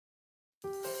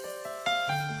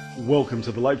Welcome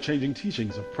to the life-changing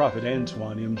teachings of Prophet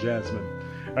Antoine M. Jasmine.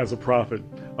 As a prophet,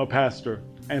 a pastor,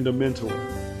 and a mentor,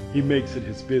 he makes it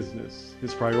his business,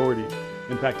 his priority,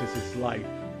 in fact, it's his life,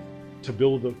 to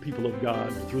build the people of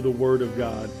God through the Word of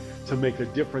God, to make a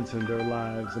difference in their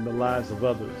lives and the lives of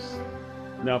others.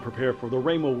 Now prepare for the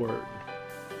Rhema Word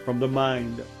from the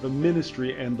mind, the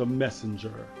ministry, and the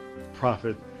messenger,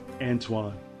 Prophet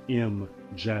Antoine M.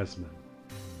 Jasmine.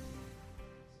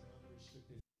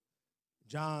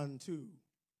 John 2,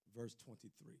 verse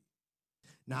 23.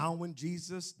 Now when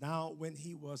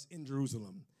he was in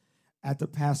Jerusalem at the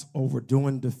Passover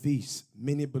during the feast,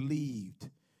 many believed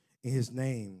in his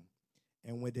name,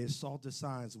 and when they saw the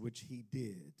signs which he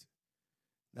did.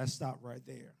 Let's stop right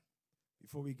there.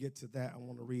 Before we get to that, I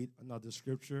want to read another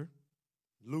scripture.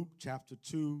 Luke chapter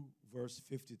 2, verse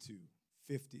 51.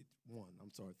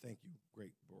 I'm sorry. Thank you.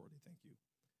 Great, Brody. Thank you.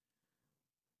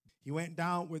 He went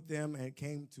down with them and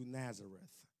came to Nazareth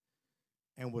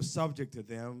and was subject to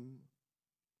them,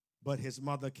 but his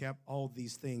mother kept all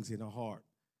these things in her heart.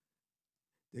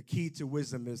 The key to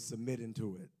wisdom is submitting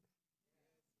to it.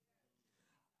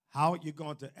 How you're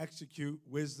going to execute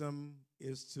wisdom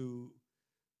is to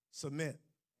submit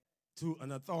to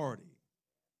an authority.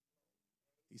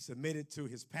 He submitted to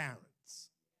his parents.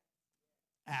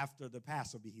 After the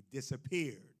Passover, he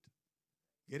disappeared.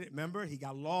 Get it? Remember, he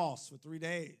got lost for 3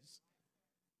 days.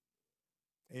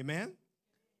 Amen?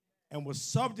 And was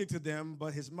subject to them,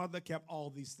 but his mother kept all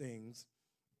these things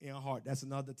in her heart. That's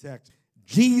another text.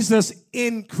 Jesus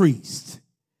increased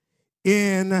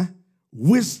in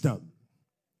wisdom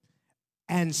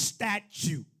and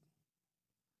stature.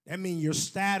 That means your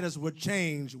status would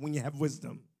change when you have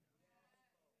wisdom.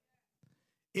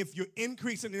 If you're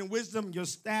increasing in wisdom, your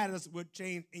status would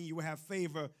change and you will have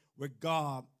favor with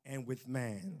God and with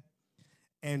man.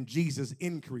 And Jesus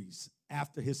increased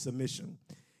after his submission.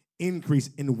 Increase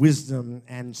in wisdom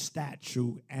and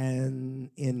stature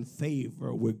and in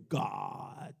favor with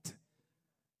God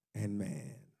and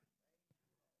man.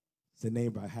 It's the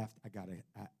neighbor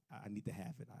I need to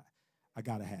have it. I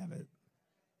gotta have it.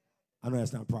 I know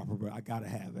that's not proper, but I gotta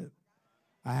have it.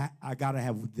 I gotta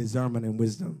have discernment and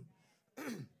wisdom.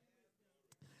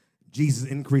 Jesus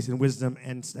increased in wisdom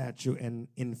and stature and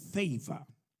in favor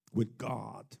with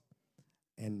God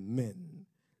and men.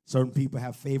 Certain people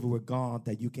have favor with God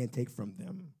that you can't take from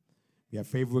them. You have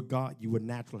favor with God, you would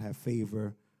naturally have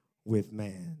favor with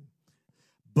man.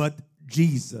 But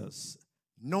Jesus,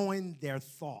 knowing their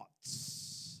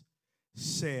thoughts,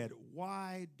 said,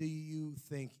 "Why do you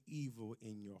think evil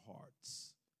in your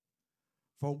hearts?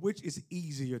 For which is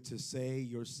easier to say,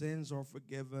 your sins are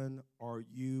forgiven, or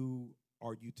you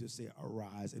to say,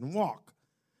 arise and walk?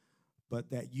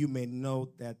 But that you may know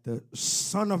that the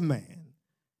Son of Man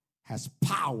has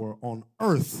power on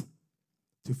earth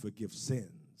to forgive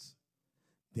sins."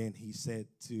 Then he said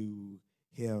to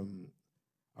him,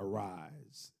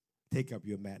 "Arise, take up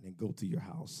your mat and go to your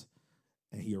house."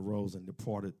 And he arose and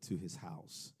departed to his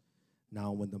house.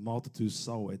 Now when the multitude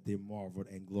saw it, they marveled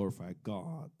and glorified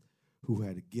God, who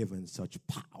had given such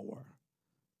power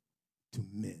to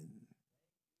men.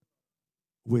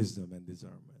 Wisdom and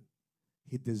discernment.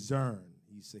 He discerned.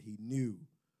 He said he knew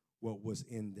what was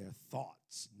in their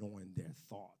thoughts, knowing their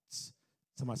thoughts.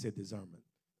 Somebody said discernment.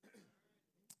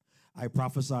 I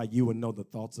prophesy you will know the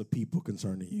thoughts of people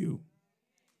concerning you.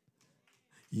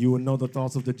 You will know the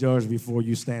thoughts of the judge before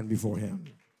you stand before him.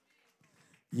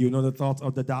 You know the thoughts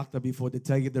of the doctor before they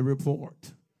tell you the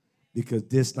report. Because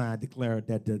this night I declare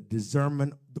that the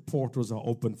discernment, the portals are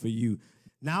open for you.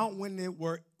 Now when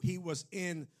he was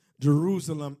in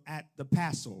Jerusalem at the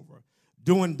Passover,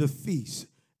 during the feast,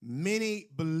 many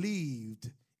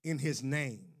believed in his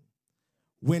name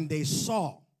when they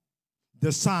saw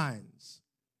the signs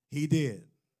he did.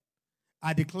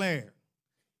 I declare,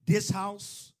 this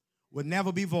house will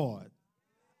never be void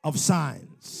of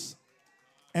signs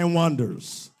and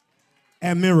wonders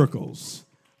and miracles.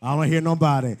 I don't hear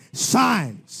nobody.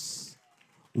 Signs,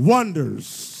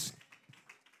 wonders,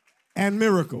 and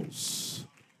miracles.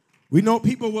 We know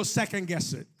people will second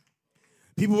guess it.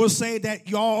 People will say that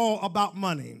you're all about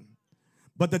money.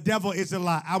 But the devil is a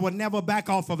lie. I will never back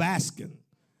off of asking.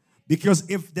 Because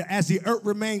as the earth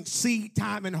remains seed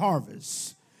time and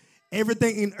harvest,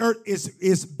 everything in earth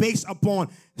is based upon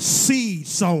seed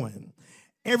sowing.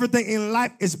 Everything in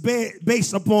life is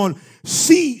based upon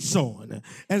seed sowing.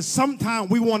 And sometimes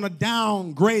we want to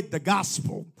downgrade the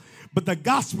gospel. But the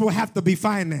gospel have to be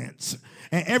financed.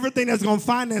 And everything that's going to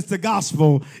finance the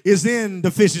gospel is in the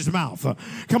fish's mouth.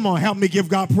 Come on, help me give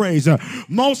God praise.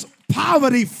 Most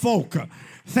poverty folk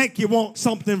think you want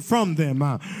something from them.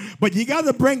 But you got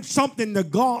to bring something to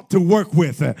God to work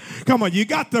with. Come on, you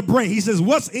got to bring. He says,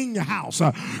 what's in your house?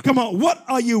 Come on, what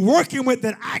are you working with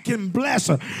that I can bless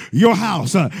your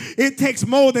house? It takes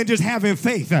more than just having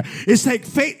faith.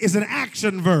 Faith is an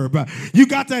action verb. You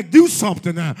got to do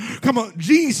something. Come on,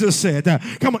 Jesus said,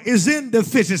 come on, is in the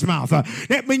fish's mouth.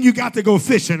 That means you got to go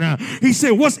fishing. He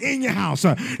said, what's in your house?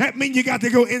 That means you got to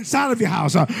go inside of your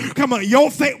house. Come on,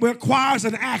 your faith requires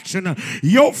an action.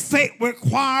 Your faith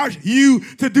requires you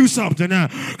to do something.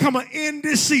 Come on, in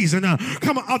this season,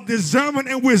 come on, of discernment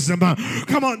and wisdom.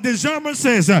 Come on, discernment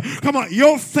says, come on,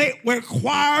 your faith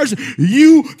requires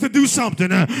you to do something.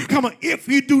 Come on, if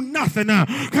you do nothing,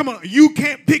 come on, you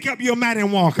can't pick up your mat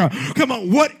and walk. Come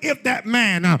on, what if that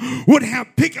man would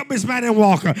have picked up his mat and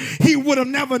walk? He would have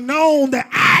never known that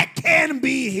I can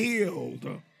be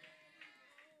healed.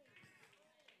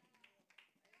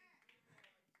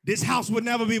 This house would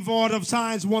never be void of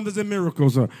signs, wonders, and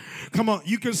miracles. Come on,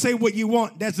 you can say what you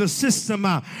want. There's a system,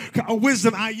 a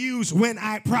wisdom I use when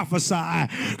I prophesy.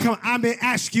 Come on, I may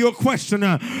ask you a question.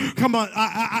 Come on,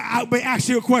 I may ask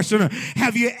you a question.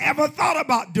 Have you ever thought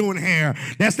about doing hair?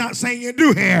 That's not saying you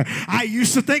do hair. I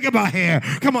used to think about hair.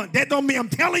 Come on, that don't mean I'm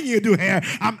telling you to do hair.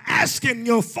 I'm asking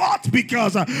your thoughts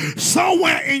because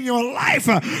somewhere in your life,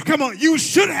 come on, you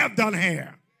should have done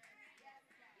hair.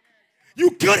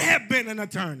 You could have been an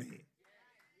attorney.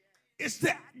 It's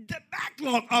the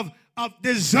backlog of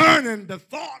discerning the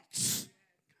thoughts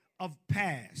of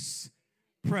past,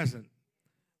 present,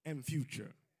 and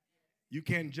future. You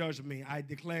can't judge me. I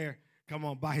declare, come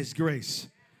on, by his grace,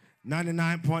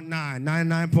 99.9,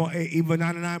 99.8, even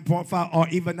 99.5, or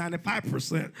even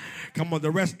 95%. Come on,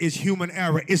 the rest is human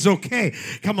error. It's okay.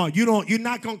 Come on, you're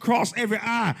not going to cross every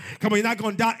I. Come on, you're not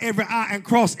going to dot every I and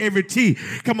cross every T.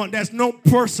 Come on, there's no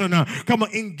person, come on,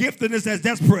 in giftedness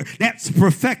that's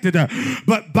perfected.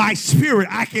 But by spirit,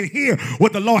 I can hear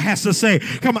what the Lord has to say.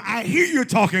 Come on, I hear you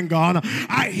talking, God.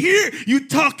 I hear you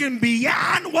talking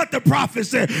beyond what the prophet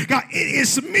said. God, it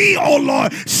is me, oh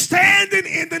Lord, standing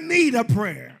in the need of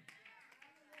prayer.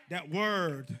 That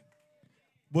word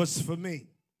was for me.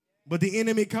 But the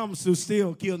enemy comes to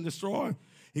steal, kill, and destroy.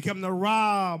 He comes to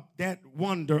rob that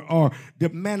wonder or the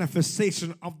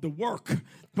manifestation of the work.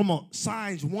 Come on,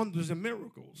 signs, wonders, and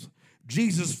miracles.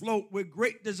 Jesus flowed with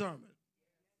great discernment.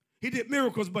 He did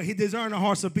miracles, but he discerned the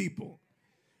hearts of people.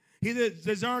 He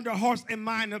discerned the hearts and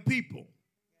mind of people.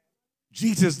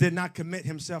 Jesus did not commit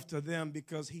himself to them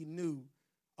because he knew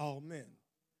all men.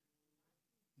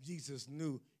 Jesus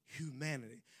knew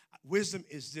humanity. Wisdom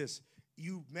is this.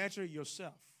 You measure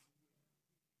yourself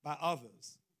by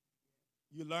others.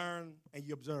 You learn and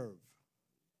you observe.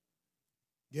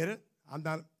 Get it?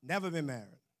 Never been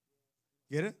married.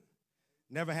 Get it?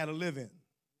 Never had a live-in.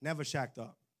 Never shacked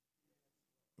up.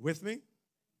 With me?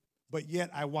 But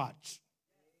yet I watch.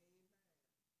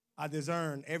 I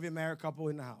discern every married couple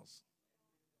in the house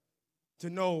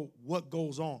to know what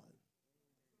goes on.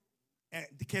 And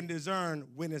can discern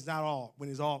when it's not off, when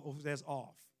it's off, or that's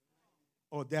off.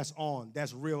 Or that's on,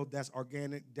 that's real, that's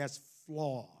organic, that's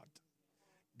flawed.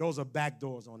 Those are back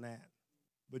doors on that.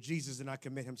 But Jesus did not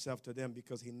commit himself to them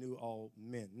because he knew all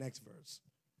men. Next verse.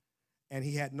 And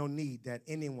he had no need that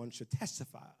anyone should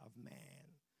testify of man,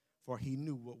 for he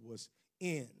knew what was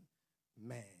in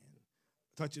man.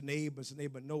 Touch your neighbor, say,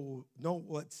 neighbor, know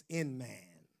what's in man.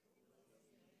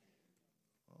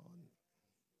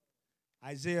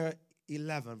 Isaiah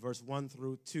 11, verse 1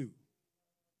 through 2.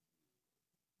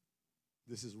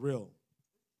 This is real.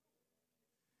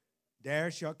 There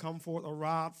shall come forth a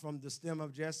rod from the stem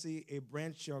of Jesse, a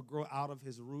branch shall grow out of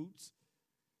his roots.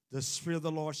 The Spirit of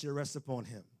the Lord shall rest upon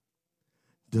him.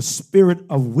 The Spirit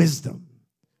of wisdom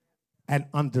and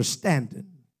understanding.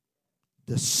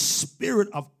 The Spirit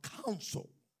of counsel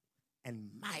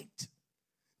and might.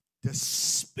 The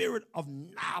Spirit of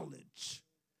knowledge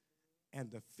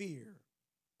and the fear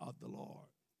of the Lord.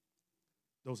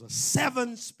 Those are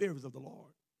 7 spirits of the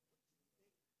Lord.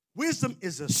 Wisdom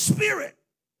is a spirit.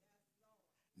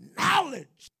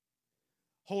 Knowledge.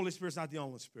 Holy Spirit's not the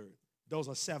only spirit. Those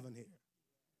are 7 here.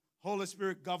 Holy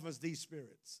Spirit governs these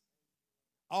spirits.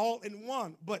 All in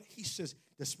one. But he says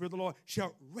the Spirit of the Lord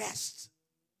shall rest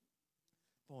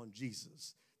upon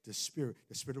Jesus. The Spirit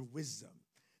of wisdom.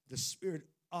 The Spirit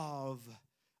of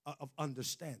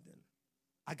understanding.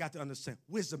 I got to understand.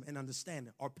 Wisdom and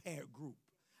understanding are paired group.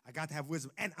 I got to have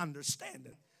wisdom and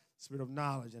understanding. Spirit of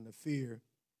knowledge and the fear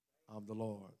of the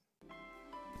Lord.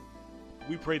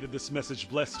 We pray that this message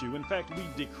blessed you. In fact, we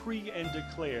decree and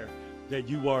declare that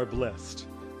you are blessed.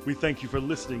 We thank you for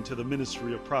listening to the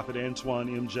ministry of Prophet Antoine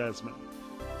M. Jasmine.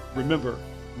 Remember,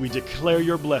 we declare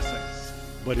your blessings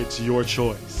but it's your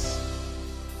choice.